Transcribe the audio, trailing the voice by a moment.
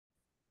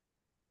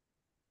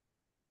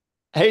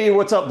Hey,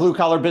 what's up, blue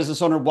collar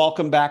business owner?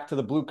 Welcome back to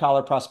the Blue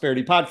Collar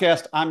Prosperity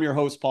Podcast. I'm your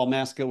host, Paul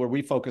Maskill, where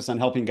we focus on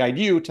helping guide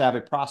you to have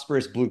a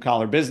prosperous blue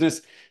collar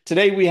business.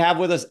 Today, we have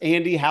with us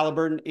Andy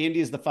Halliburton. Andy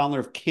is the founder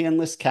of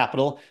Canlas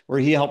Capital, where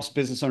he helps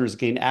business owners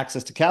gain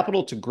access to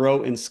capital to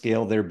grow and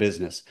scale their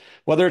business.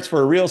 Whether it's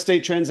for a real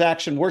estate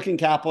transaction, working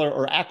capital,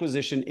 or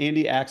acquisition,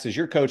 Andy acts as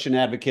your coach and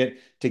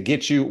advocate to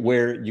get you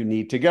where you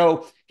need to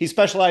go. He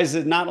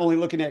specializes in not only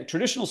looking at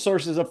traditional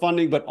sources of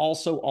funding, but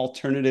also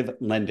alternative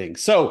lending.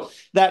 So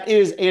that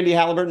is Andy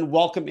Halliburton.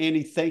 Welcome,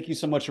 Andy. Thank you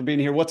so much for being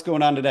here. What's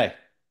going on today?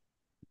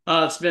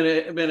 It's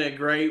been a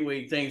great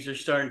week. Things are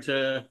starting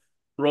to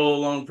roll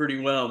along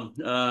pretty well.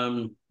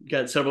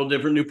 Got several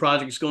different new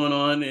projects going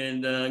on,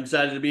 and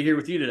excited to be here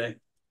with you today.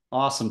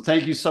 Awesome.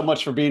 Thank you so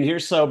much for being here.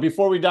 So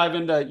before we dive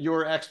into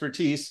your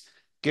expertise,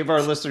 give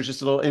our listeners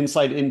just a little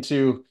insight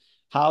into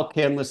how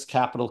Canlas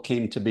Capital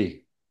came to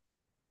be.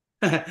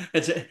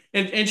 It's an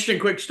interesting,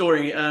 quick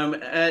story.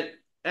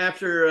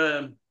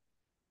 After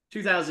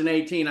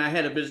 2018, I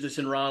had a business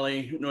in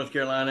Raleigh, North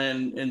Carolina,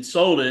 and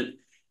sold it.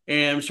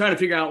 And I was trying to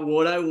figure out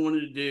what I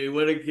wanted to do.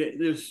 It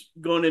was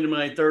going into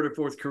my third or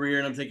fourth career,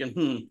 and I'm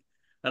thinking,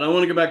 I don't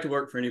want to go back to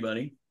work for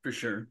anybody, for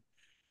sure.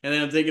 And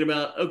then I'm thinking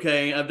about,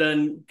 okay, I've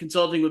done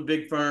consulting with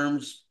big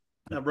firms.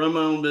 I've run my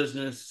own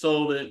business,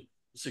 sold it,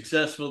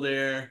 successful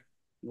there.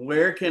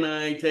 Where can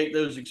I take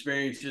those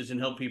experiences and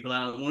help people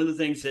out? And one of the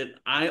things that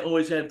I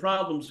always had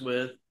problems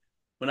with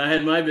when I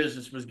had my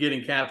business was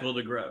getting capital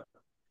to grow.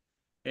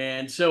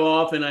 And so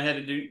often I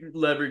had to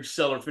leverage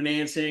seller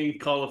financing,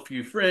 call a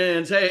few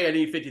friends. Hey, I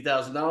need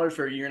 $50,000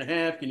 for a year and a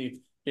half. Can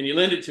you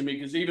lend it to me?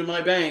 Because even my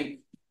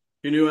bank,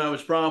 who knew I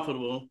was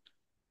profitable,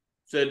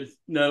 said,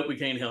 no, we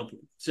can't help you.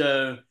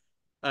 So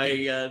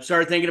I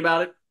started thinking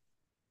about it,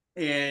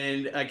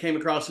 and I came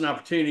across an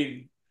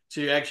opportunity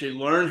to actually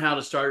learn how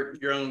to start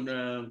your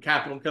own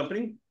capital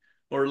company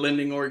or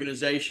lending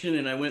organization.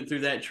 And I went through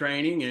that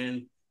training,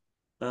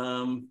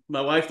 and my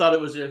wife thought it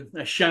was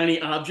a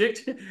shiny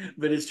object,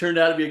 but it's turned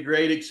out to be a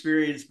great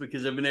experience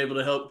because I've been able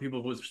to help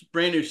people with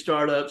brand new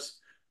startups,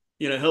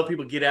 help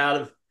people get out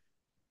of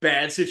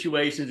bad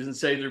situations and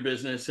save their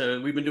business.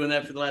 So we've been doing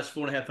that for the last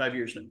 4.5, 5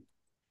 years now.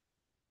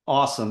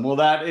 Awesome. Well,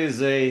 that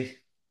is a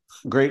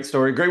great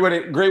story. Great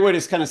way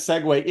to kind of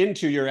segue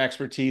into your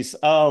expertise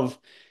of,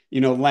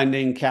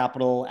 lending,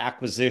 capital,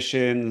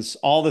 acquisitions,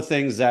 all the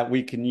things that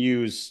we can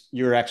use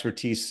your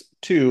expertise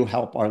to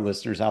help our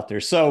listeners out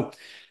there. So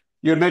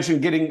you had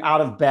mentioned getting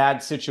out of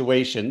bad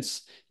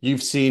situations.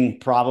 You've seen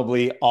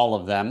probably all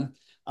of them.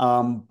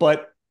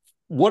 But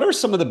what are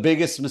some of the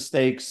biggest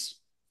mistakes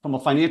from a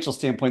financial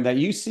standpoint that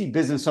you see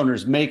business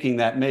owners making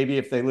that maybe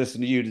if they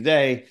listen to you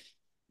today,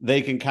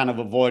 they can kind of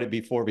avoid it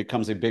before it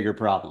becomes a bigger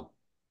problem?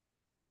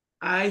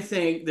 I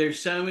think there's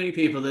so many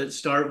people that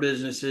start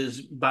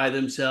businesses by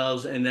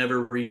themselves and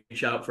never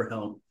reach out for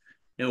help.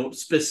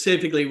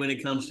 Specifically when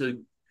it comes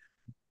to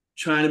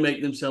trying to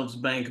make themselves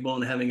bankable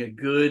and having a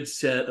good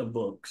set of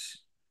books.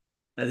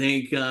 I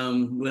think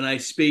when I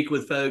speak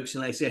with folks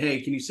and I say,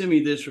 hey, can you send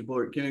me this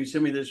report? Can you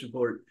send me this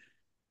report?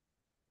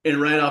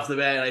 And right off the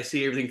bat, I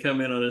see everything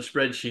come in on a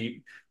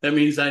spreadsheet. That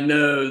means I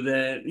know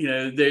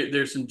that,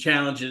 there's some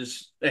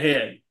challenges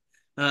ahead.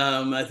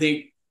 I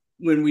think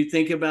when we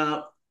think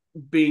about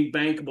being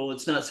bankable,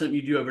 it's not something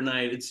you do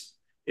overnight.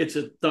 It's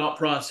a thought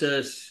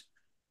process,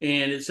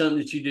 and it's something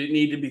that you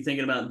need to be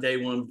thinking about day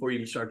one before you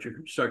even start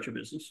your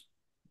business.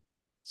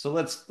 So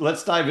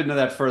let's dive into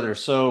that further.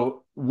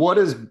 So what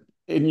is,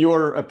 in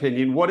your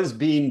opinion, what does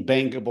being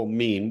bankable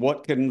mean?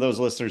 What can those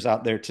listeners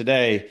out there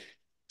today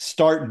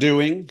start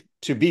doing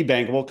to be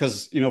bankable?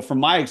 Because,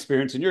 from my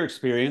experience and your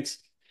experience,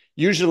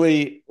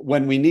 usually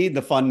when we need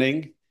the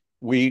funding,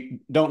 we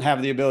don't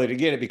have the ability to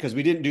get it because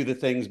we didn't do the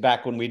things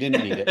back when we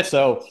didn't need it.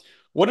 So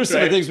what are some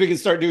of the Right. things we can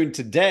start doing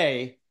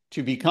today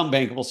to become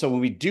bankable? So when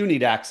we do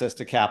need access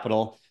to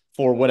capital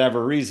for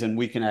whatever reason,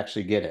 we can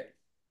actually get it.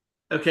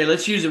 Okay,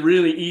 let's use a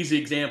really easy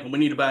example. We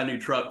need to buy a new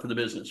truck for the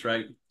business,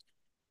 right?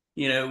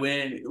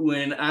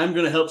 When I'm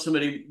going to help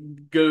somebody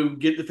go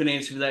get the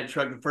financing for that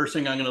truck, the first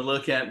thing I'm going to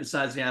look at,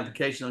 besides the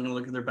application, I'm going to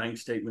look at their bank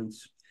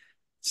statements.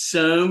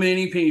 So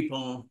many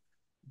people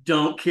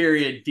don't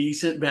carry a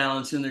decent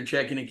balance in their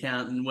checking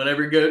account, and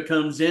whatever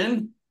comes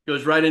in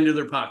goes right into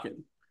their pocket.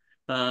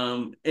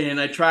 And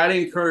I try to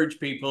encourage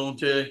people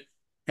to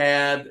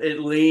have at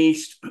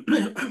least,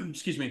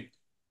 excuse me,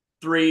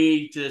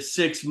 3 to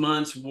 6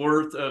 months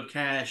worth of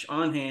cash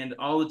on hand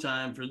all the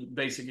time for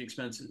basic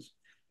expenses.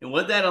 And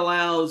what that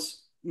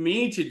allows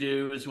me to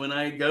do is when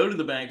I go to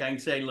the bank, I can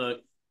say,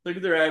 look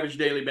at their average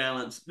daily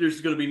balance.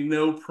 There's going to be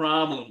no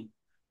problem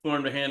for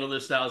them to handle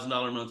this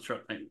 $1,000 a month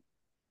truck payment.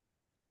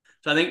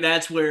 So I think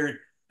that's where,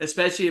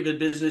 especially if a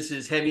business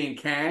is heavy in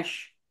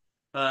cash,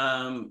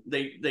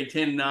 they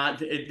tend not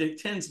to, it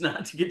tends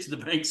not to get to the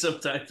bank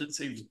sometimes, it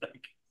seems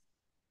like.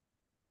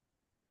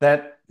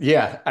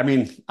 Yeah, I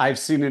mean, I've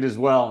seen it as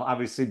well.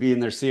 Obviously, being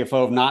their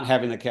CFO of not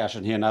having the cash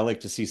in hand, I like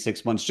to see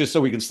 6 months just so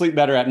we can sleep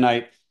better at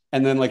night.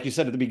 And then, like you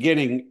said at the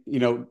beginning,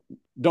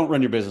 don't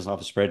run your business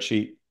off a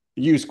spreadsheet.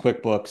 Use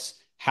QuickBooks.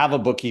 Have a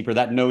bookkeeper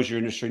that knows your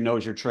industry,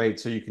 knows your trade,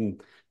 so you can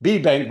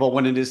be bankable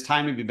when it is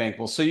time to be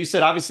bankable. So you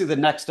said obviously the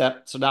next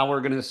step. So now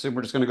we're going to assume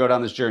we're just going to go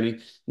down this journey.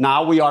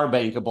 Now we are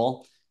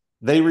bankable.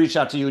 They reach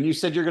out to you and you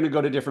said you're going to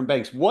go to different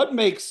banks. What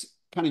makes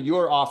kind of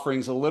your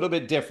offerings a little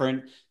bit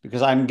different?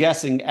 Because I'm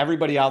guessing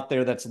everybody out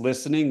there that's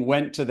listening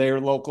went to their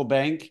local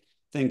bank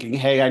thinking,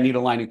 hey, I need a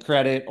line of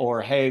credit,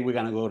 or hey, we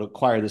got to go to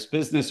acquire this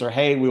business, or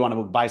hey, we want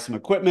to buy some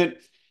equipment.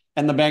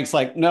 And the bank's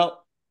like, no,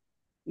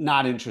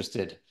 not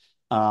interested.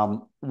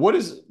 What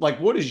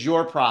is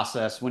your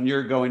process when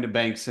you're going to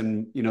banks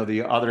and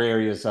the other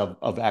areas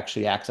of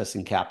actually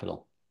accessing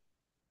capital?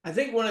 I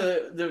think one of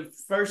the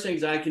first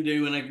things I can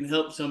do when I can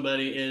help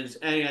somebody is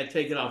I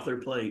take it off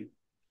their plate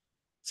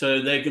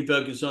so they can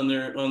focus on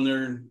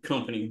their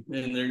company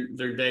and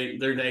their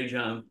day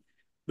job.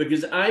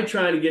 Because I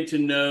try to get to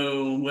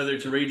know whether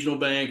it's a regional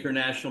bank or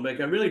national bank,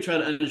 I really try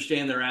to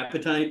understand their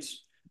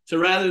appetites. So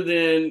rather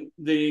than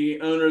the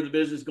owner of the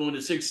business going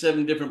to 6,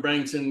 7 different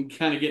banks and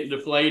kind of getting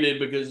deflated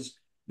because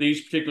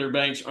these particular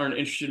banks aren't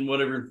interested in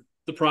whatever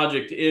the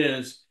project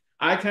is,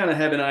 I kind of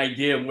have an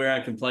idea of where I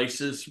can place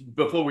this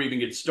before we even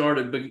get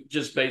started, but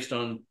just based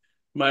on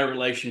my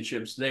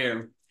relationships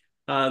there.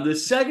 The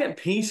second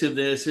piece of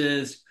this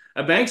is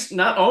a bank's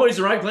not always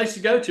the right place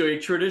to go to, a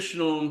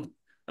traditional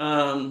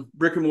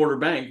brick and mortar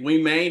bank.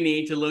 We may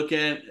need to look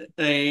at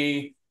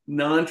a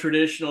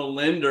non-traditional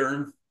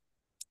lender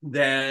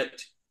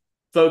that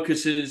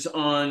focuses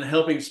on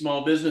helping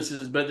small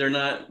businesses, but they're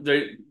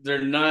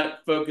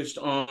not focused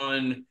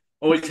on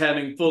always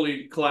having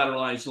fully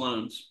collateralized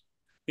loans.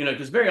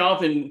 Because very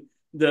often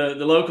the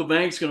local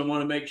bank's going to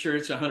want to make sure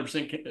it's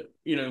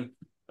 100%,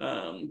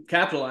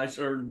 capitalized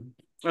or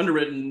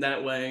underwritten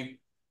that way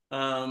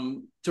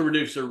to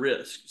reduce their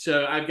risk.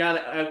 So I've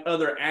got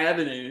other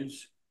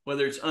avenues,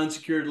 whether it's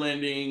unsecured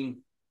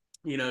lending,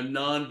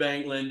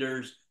 non-bank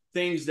lenders,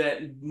 things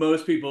that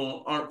most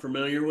people aren't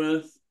familiar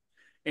with.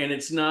 And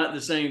it's not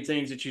the same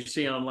things that you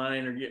see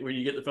online or where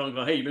you get the phone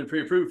call, hey, you've been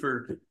pre-approved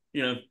for,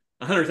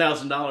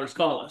 $100,000,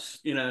 call us.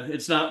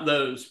 It's not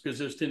those, because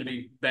those tend to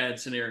be bad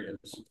scenarios.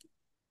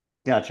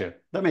 Gotcha.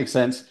 That makes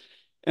sense.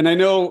 And I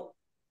know,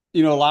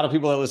 a lot of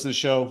people that listen to the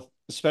show,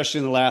 especially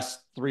in the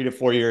last 3 to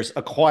 4 years,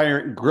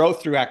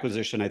 growth through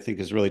acquisition, I think,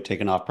 has really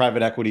taken off.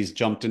 Private equities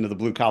jumped into the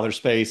blue collar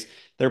space.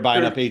 They're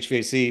buying up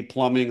HVAC,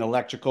 plumbing,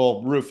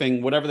 electrical,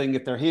 roofing, whatever they can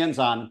get their hands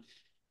on.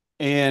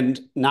 And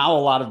now a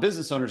lot of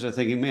business owners are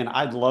thinking, man,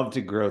 I'd love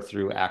to grow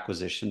through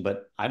acquisition,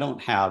 but I don't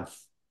have,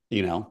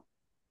 $1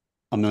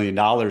 million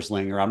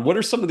laying around. What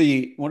are some of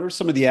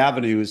the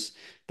avenues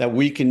that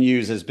we can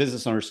use as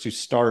business owners to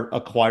start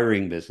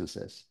acquiring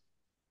businesses?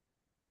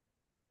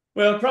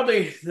 Well,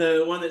 probably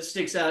the one that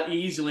sticks out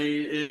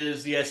easily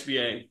is the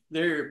SBA.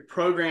 There are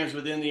programs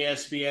within the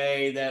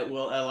SBA that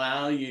will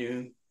allow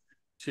you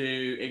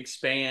to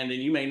expand,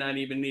 and you may not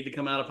even need to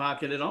come out of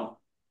pocket at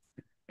all.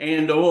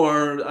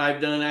 Or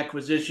I've done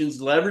acquisitions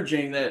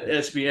leveraging that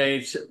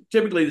SBA,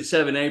 typically the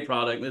 7A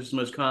product. This is the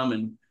most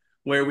common,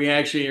 where we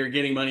actually are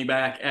getting money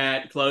back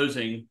at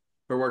closing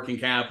for working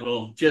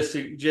capital, just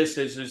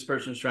as this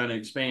person's trying to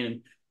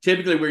expand.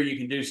 Typically, where you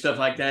can do stuff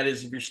like that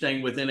is if you're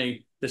staying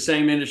within the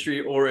same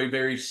industry or a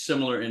very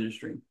similar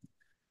industry.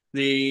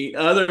 The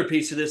other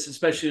piece of this,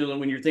 especially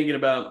when you're thinking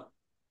about,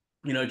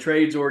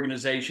 trades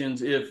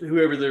organizations, if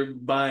whoever they're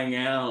buying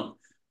out,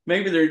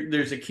 maybe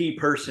there's a key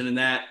person in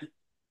that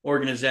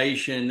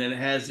organization that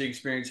has the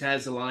experience,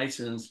 has the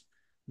license,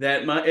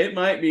 that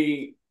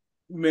might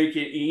make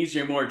it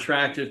easier, more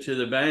attractive to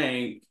the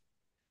bank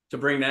to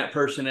bring that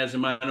person as a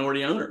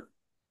minority owner.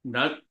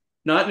 Not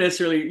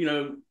necessarily,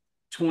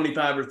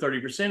 25 or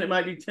 30%, it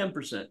might be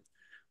 10%.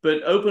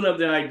 But open up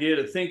the idea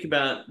to think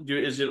about,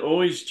 is it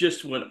always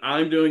just what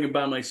I'm doing and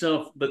by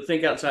myself, but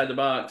think outside the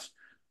box,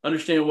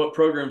 understand what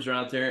programs are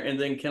out there, and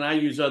then can I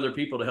use other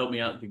people to help me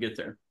out to get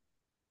there?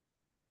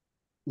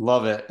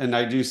 Love it. And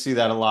I do see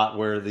that a lot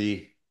where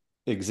the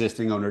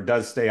existing owner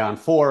does stay on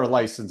for a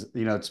license,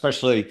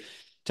 especially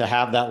to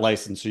have that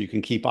license so you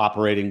can keep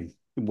operating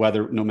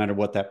no matter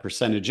what that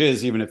percentage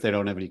is, even if they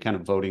don't have any kind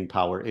of voting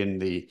power in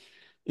the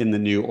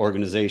new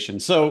organization.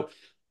 So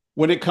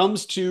when it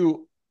comes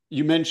to,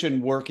 you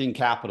mentioned working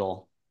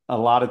capital, a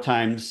lot of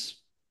times,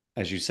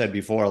 as you said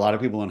before, a lot of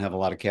people don't have a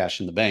lot of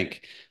cash in the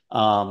bank.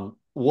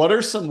 What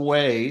are some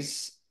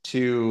ways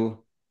to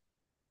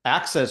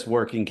access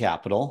working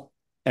capital?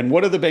 And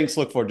what do the banks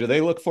look for? Do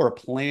they look for a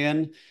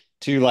plan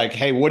to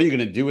hey, what are you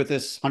going to do with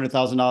this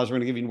 $100,000 we're going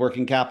to give you in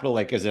working capital?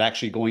 Is it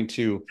actually going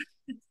to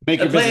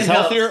make your business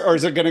healthier, or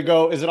is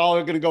it all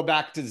going to go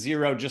back to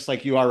zero just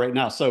like you are right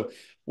now? So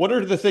what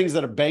are the things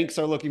that banks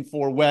are looking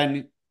for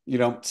when,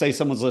 say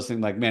someone's listening,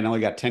 man, I only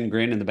got 10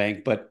 grand in the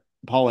bank, but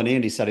Paul and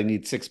Andy said I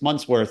need 6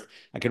 months worth.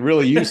 I could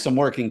really use some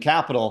working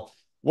capital.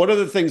 What are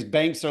the things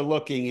banks are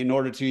looking in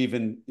order to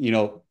even,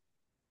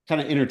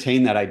 kind of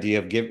entertain that idea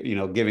of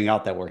giving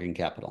out that working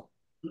capital?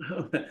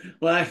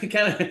 Well, it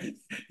kind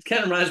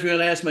of reminds me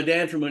when I asked my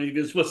dad for money. He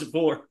goes, "What's it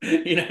for?"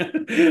 When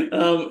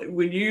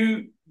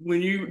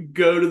you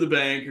go to the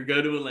bank or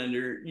go to a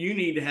lender, you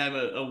need to have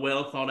a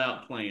well thought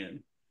out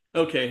plan.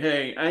 okay,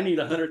 hey, I need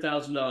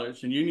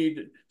 $100,000, and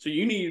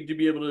you need to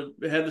be able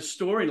to have the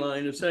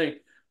storyline of saying,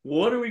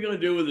 what are we going to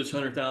do with this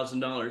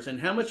 $100,000, and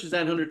how much is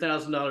that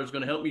 $100,000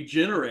 going to help me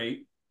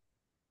generate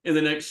in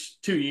the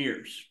next 2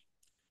 years?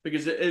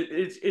 Because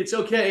it's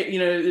okay,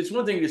 it's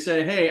one thing to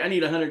say, hey, I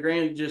need 100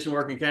 grand just in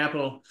working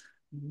capital,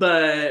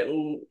 but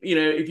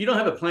if you don't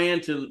have a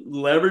plan to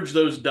leverage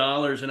those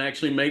dollars and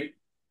actually make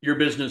your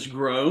business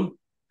grow,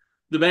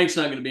 the bank's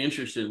not going to be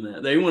interested in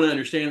that. They want to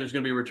understand there's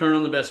going to be a return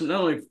on investment,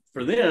 not only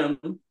for them,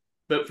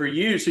 but for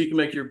you, so you can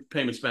make your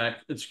payments back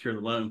and secure the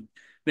loan.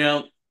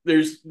 Now,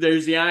 there's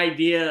the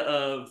idea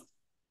of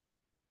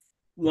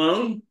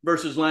loan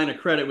versus line of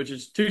credit, which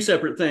is two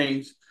separate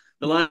things.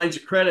 The lines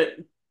of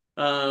credit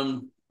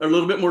are a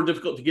little bit more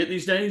difficult to get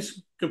these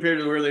days compared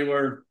to where they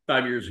were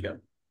 5 years ago.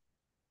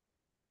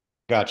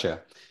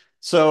 Gotcha.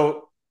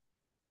 So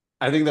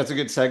I think that's a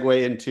good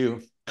segue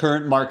into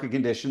current market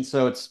conditions.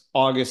 So it's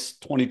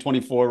August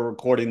 2024, we're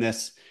recording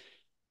this.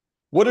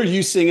 What are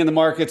you seeing in the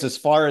markets as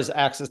far as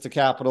access to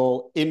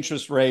capital,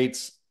 interest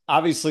rates?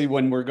 Obviously,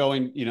 when we're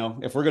going,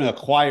 if we're going to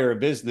acquire a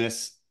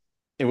business,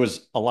 it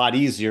was a lot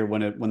easier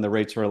when the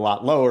rates were a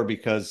lot lower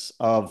because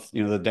of,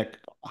 the debt,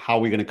 how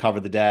are we going to cover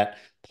the debt,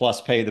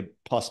 plus pay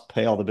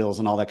all the bills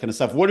and all that kind of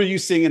stuff. What are you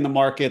seeing in the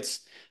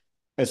markets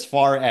as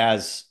far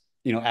as,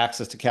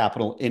 access to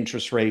capital,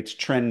 interest rates,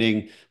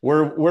 trending?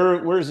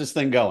 Where is this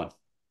thing going?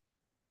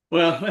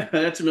 Well,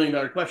 that's $1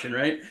 million question,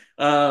 right?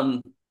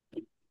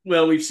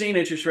 Well, we've seen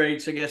interest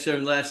rates, I guess, over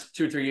the last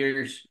 2 or 3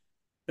 years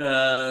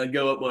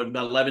go up,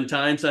 about 11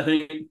 times, I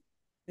think,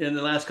 in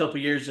the last couple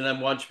of years. And I've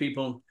watched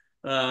people,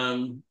 get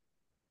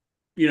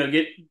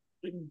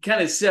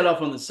kind of set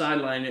off on the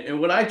sideline. And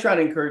what I try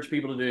to encourage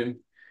people to do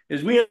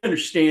is we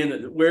understand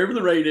that wherever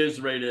the rate is,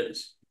 the rate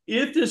is.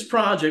 If this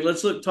project,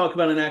 talk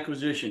about an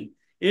acquisition.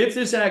 If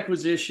this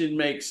acquisition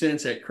makes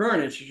sense at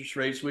current interest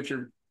rates, which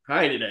are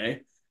high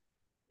today,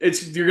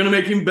 you're going to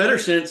make even better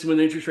sense when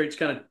the interest rates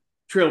kind of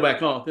trail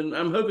back off. And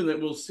I'm hoping that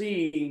we'll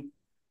see,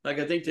 like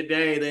I think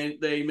today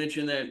they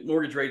mentioned that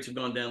mortgage rates have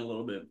gone down a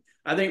little bit.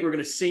 I think we're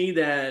going to see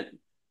that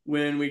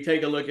when we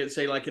take a look at,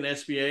 say, like an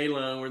SBA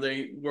loan where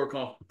they work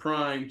off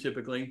prime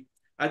typically.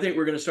 I think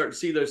we're going to start to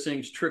see those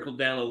things trickle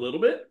down a little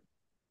bit,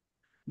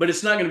 but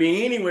it's not going to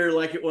be anywhere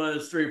like it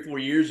was 3 or 4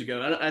 years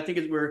ago. I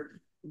think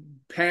we're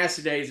past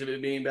the days of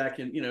it being back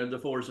in, the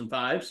 4s and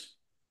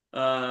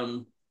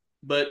 5s.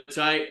 But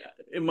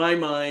in my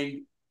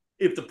mind,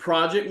 if the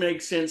project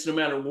makes sense, no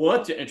matter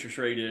what the interest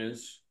rate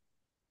is,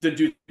 then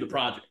do the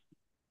project.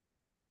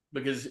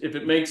 Because if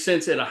it makes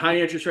sense at a high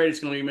interest rate, it's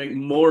going to make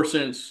more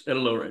sense at a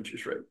lower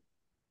interest rate.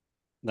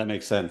 That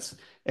makes sense.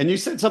 And you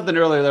said something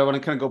earlier that I want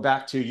to kind of go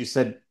back to. You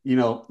said,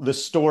 the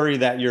story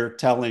that you're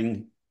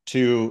telling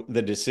to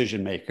the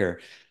decision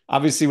maker.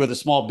 Obviously, with a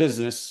small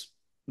business,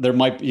 there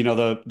might,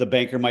 the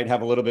banker might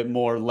have a little bit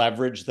more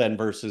leverage than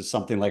versus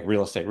something like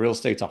real estate. Real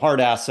estate's a hard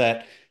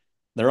asset.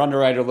 Their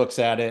underwriter looks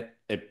at it.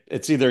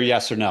 It's either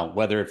yes or no,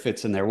 whether it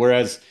fits in there.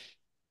 Whereas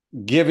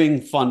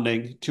giving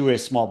funding to a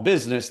small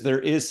business, there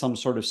is some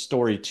sort of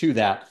story to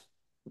that.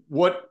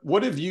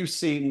 What have you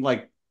seen?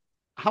 Like,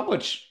 how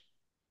much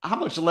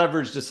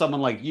leverage does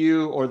someone like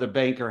you or the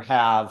banker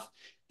have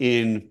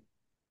in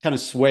kind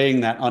of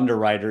swaying that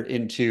underwriter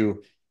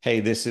into, hey,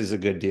 this is a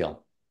good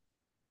deal?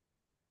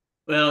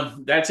 Well,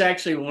 that's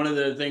actually one of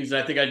the things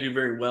I think I do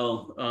very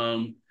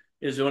well,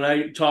 is when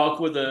I talk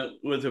with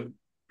a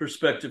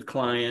prospective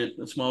client,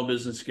 a small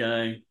business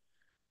guy.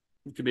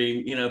 It could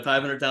be,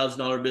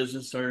 $500,000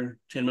 business or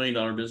 $10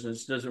 million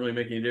business. It doesn't really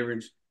make any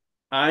difference.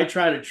 I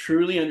try to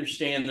truly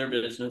understand their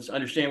business,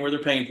 understand where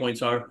their pain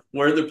points are,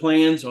 where their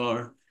plans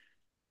are.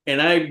 And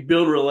I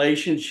build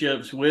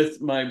relationships with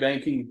my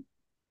banking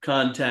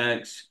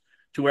contacts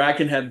to where I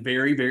can have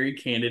very, very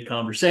candid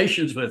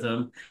conversations with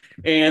them.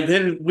 And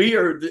then we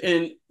are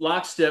in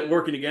lockstep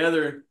working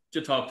together to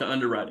talk to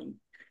underwriting.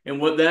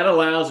 And what that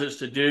allows us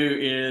to do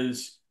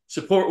is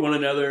support one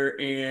another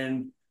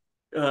and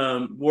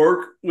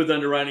work with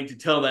underwriting to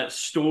tell that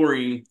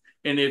story.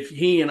 And if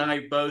he and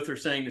I both are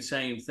saying the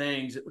same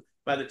things,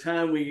 by the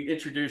time we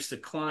introduce the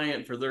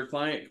client for their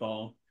client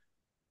call,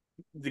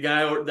 that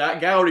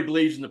guy already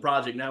believes in the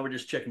project. Now we're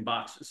just checking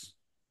boxes.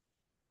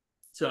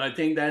 So I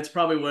think that's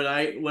probably what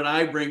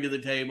I bring to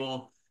the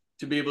table,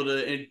 to be able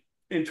to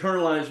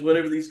internalize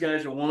whatever these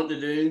guys are wanting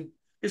to do.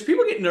 Because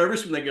people get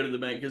nervous when they go to the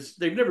bank because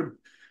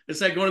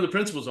it's like going to the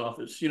principal's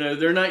office.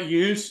 They're not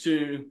used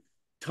to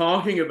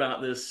talking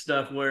about this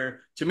stuff,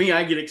 where to me,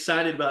 I get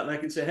excited about it, and I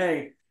can say,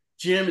 hey,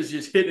 Jim is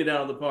just hitting it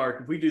out of the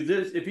park. If we do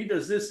this, if he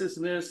does this, this,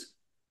 and this,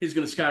 he's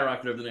going to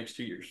skyrocket over the next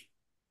 2 years.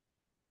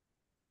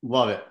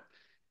 Love it.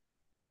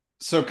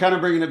 So kind of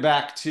bringing it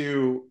back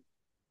to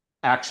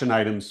action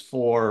items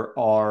for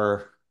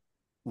our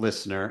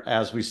listener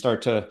as we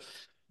start to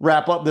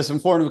wrap up this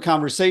informative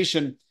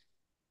conversation.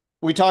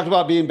 We talked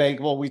about being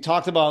bankable. We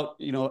talked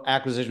about,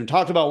 acquisition. We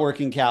talked about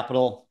working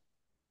capital.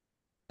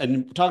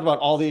 And talk about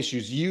all the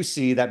issues you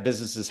see that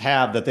businesses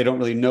have that they don't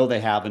really know they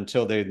have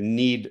until they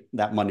need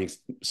that money.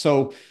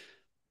 So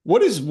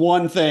what is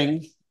one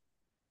thing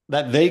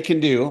that they can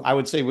do, I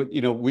would say,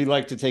 we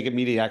like to take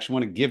immediate action.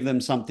 Want to give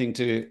them something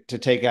to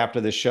take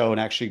after the show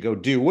and actually go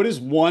do. What is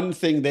one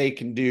thing they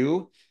can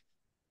do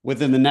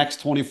within the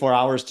next 24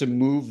 hours to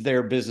move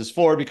their business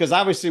forward? Because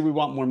obviously we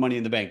want more money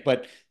in the bank,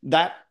 but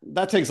that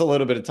takes a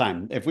little bit of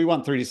time. If we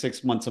want 3 to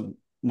 6 months of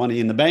money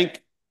in the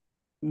bank,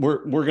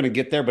 we're going to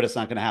get there, but it's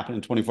not going to happen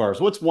in 24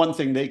 hours. What's one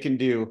thing they can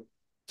do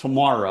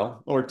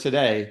tomorrow or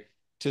today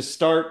to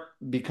start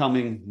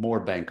becoming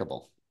more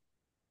bankable?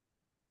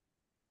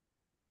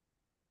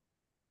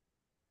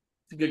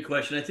 It's a good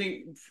question. I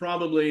think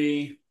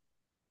probably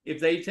if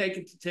they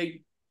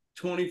take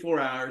 24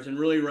 hours and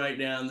really write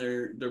down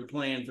their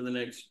plan for the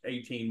next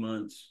 18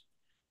 months,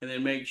 and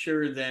then make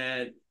sure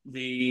that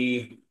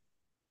the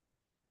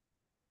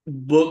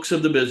books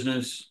of the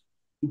business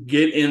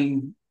get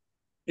in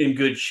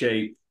good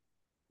shape,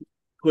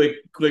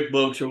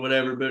 QuickBooks or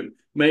whatever, but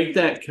make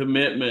that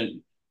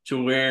commitment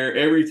to where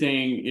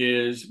everything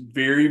is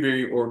very,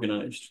 very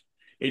organized.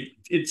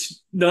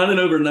 It's not an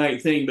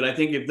overnight thing, but I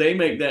think if they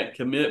make that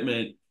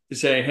commitment to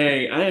say,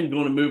 hey, I am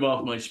going to move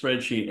off my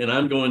spreadsheet and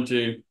I'm going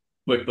to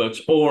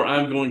QuickBooks, or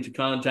I'm going to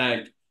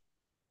contact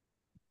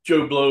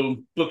Joe Blow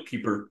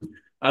bookkeeper,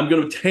 I'm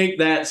going to take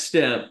that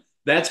step.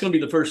 That's going to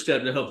be the first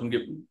step to help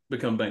them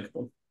become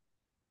bankable.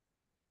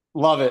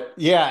 Love it.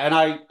 Yeah. And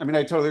I mean,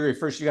 I totally agree.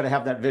 First, you got to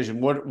have that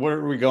vision. Where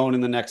are we going in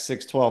the next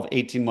 6, 12,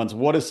 18 months?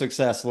 What does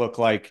success look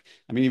like?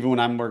 I mean, even when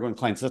I'm working with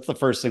clients, that's the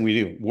first thing we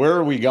do. Where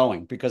are we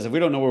going? Because if we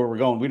don't know where we're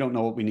going, we don't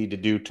know what we need to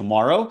do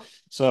tomorrow.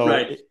 So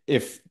right.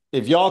 if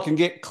y'all can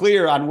get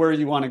clear on where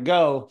you want to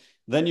go,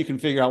 then you can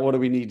figure out what do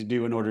we need to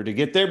do in order to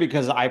get there.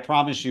 Because I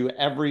promise you,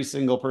 every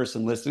single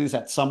person listening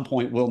at some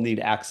point will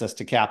need access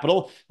to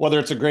capital, whether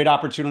it's a great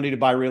opportunity to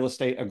buy real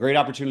estate, a great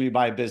opportunity to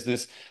buy a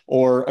business,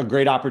 or a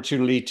great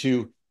opportunity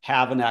to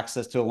have an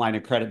access to a line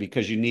of credit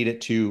because you need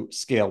it to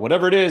scale.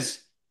 Whatever it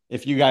is,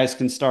 if you guys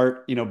can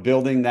start,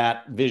 building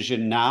that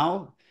vision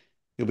now,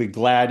 you'll be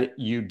glad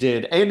you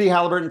did. Andy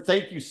Halliburton,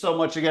 thank you so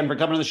much again for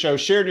coming on the show,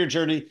 sharing your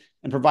journey,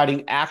 and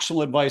providing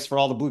actionable advice for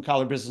all the blue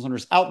collar business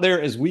owners out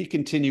there as we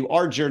continue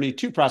our journey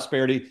to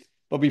prosperity.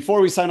 But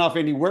before we sign off,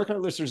 Andy, where can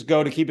our listeners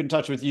go to keep in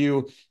touch with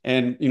you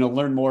and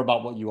learn more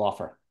about what you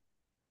offer?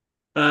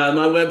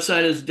 My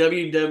website is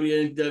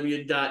www.canlas,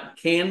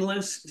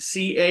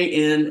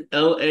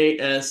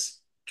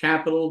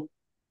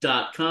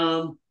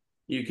 capital.com.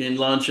 You can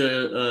launch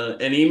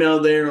an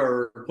email there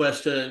or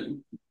request a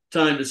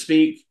time to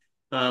speak.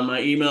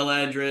 My email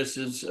address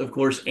is, of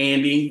course,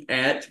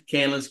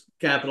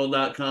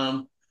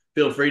 andy@canlascapital.com.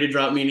 Feel free to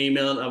drop me an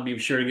email and I'll be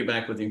sure to get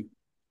back with you.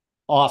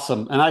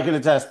 Awesome. And I can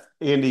attest,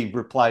 Andy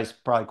replies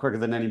probably quicker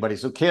than anybody.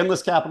 So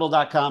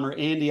canlascapital.com or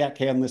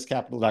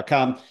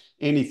andy@canlascapital.com.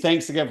 Andy,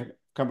 thanks again for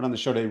coming on the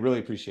show today. Really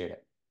appreciate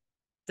it.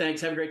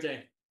 Thanks. Have a great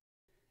day.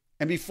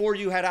 And before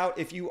you head out,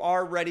 if you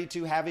are ready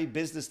to have a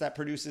business that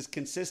produces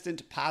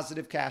consistent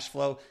positive cash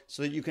flow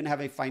so that you can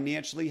have a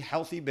financially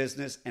healthy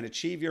business and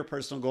achieve your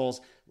personal goals,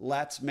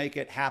 let's make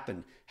it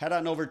happen. Head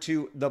on over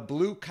to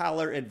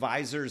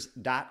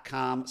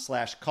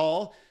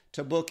thebluecollaradvisors.com/call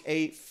to book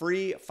a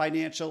free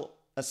financial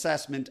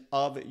assessment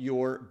of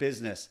your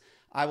business.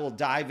 I will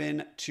dive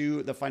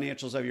into the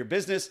financials of your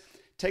business,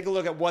 take a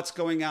look at what's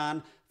going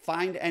on,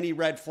 find any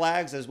red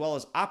flags as well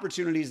as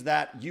opportunities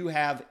that you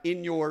have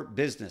in your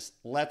business.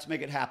 Let's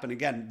make it happen.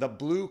 Again,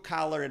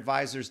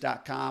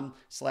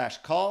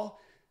 thebluecollaradvisors.com/call.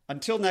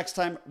 Until next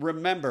time,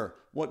 remember,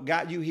 what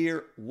got you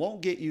here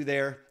won't get you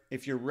there.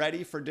 If you're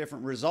ready for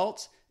different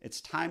results, it's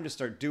time to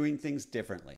start doing things differently.